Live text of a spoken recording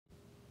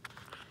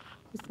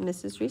It's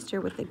Mrs. Reese here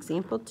with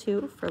example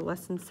 2 for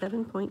lesson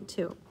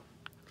 7.2.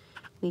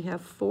 We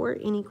have 4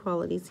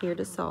 inequalities here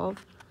to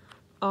solve,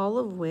 all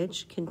of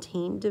which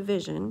contain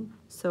division.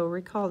 So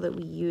recall that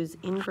we use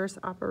inverse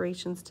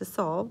operations to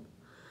solve.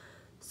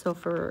 So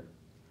for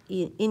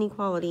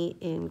inequality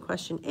in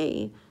question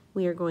A,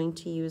 we are going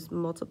to use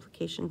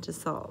multiplication to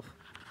solve.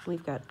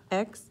 We've got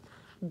x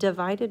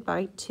divided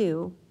by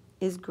 2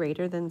 is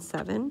greater than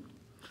 7.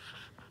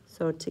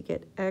 So to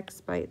get x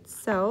by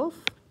itself,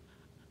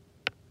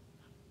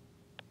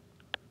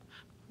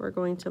 we're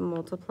going to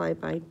multiply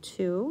by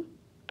 2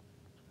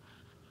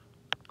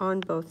 on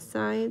both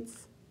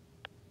sides.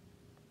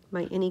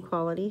 My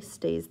inequality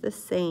stays the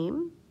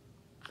same,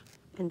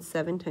 and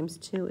 7 times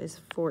 2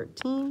 is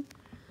 14.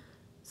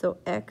 So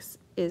x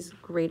is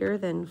greater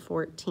than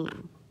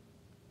 14.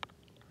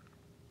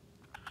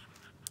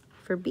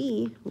 For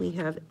B, we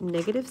have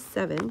negative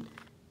 7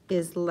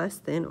 is less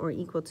than or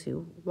equal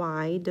to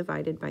y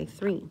divided by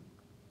 3.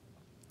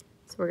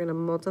 So we're going to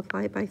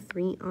multiply by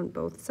 3 on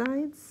both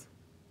sides.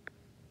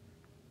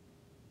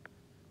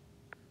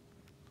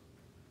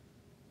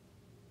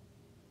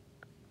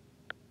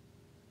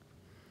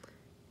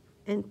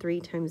 And 3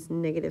 times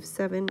negative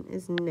 7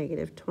 is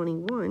negative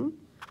 21.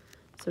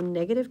 So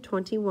negative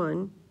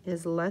 21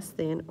 is less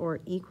than or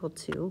equal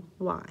to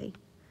y.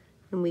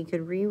 And we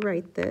could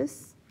rewrite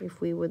this,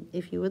 if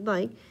you would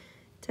like,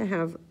 to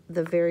have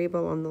the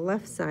variable on the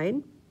left side.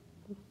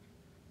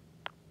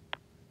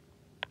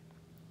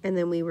 And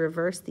then we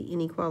reverse the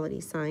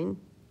inequality sign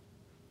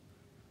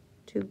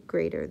to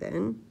greater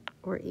than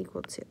or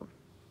equal to.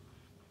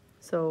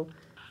 So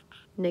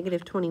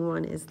negative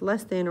 21 is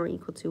less than or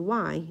equal to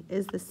y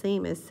is the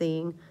same as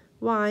saying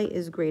y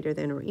is greater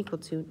than or equal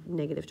to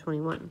negative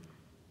 21.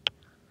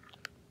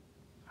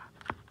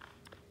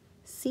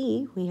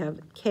 C, we have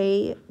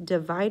k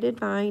divided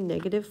by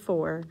negative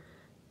 4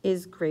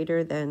 is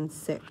greater than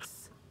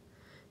 6.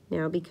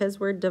 Now, because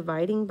we're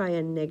dividing by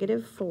a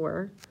negative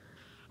 4,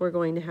 we're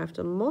going to have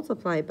to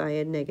multiply by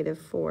a negative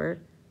 4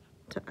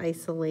 to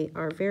isolate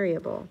our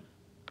variable.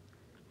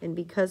 And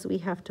because we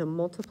have to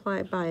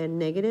multiply by a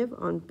negative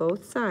on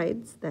both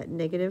sides, that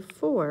negative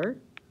 4,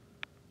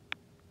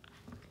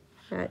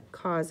 that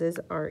causes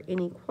our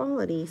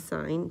inequality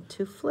sign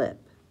to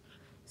flip.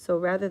 So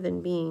rather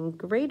than being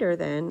greater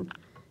than,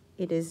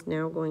 it is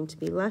now going to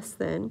be less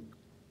than,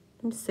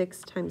 and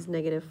 6 times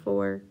negative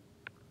 4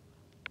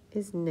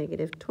 is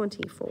negative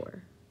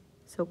 24.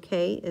 So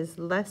k is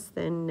less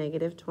than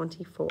negative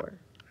 24.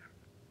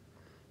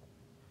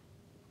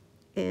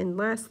 And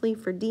lastly,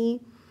 for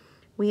D,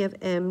 we have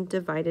m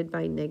divided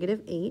by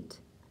negative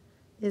 8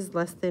 is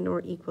less than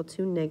or equal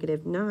to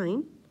negative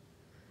 9.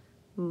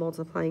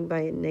 Multiplying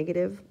by a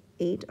negative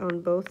 8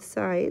 on both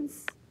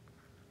sides.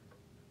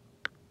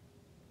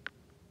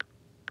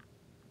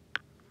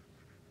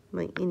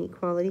 My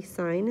inequality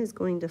sign is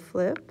going to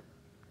flip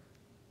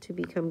to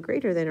become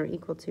greater than or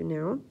equal to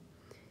now.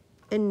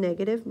 And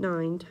negative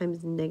 9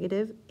 times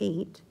negative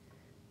 8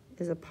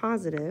 is a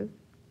positive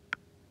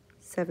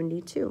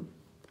 72.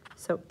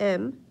 So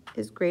m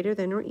is greater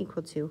than or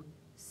equal to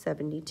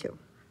 72.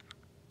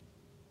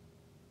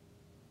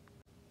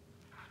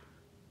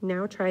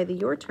 Now try the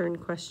your turn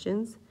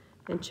questions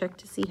and check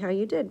to see how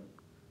you did.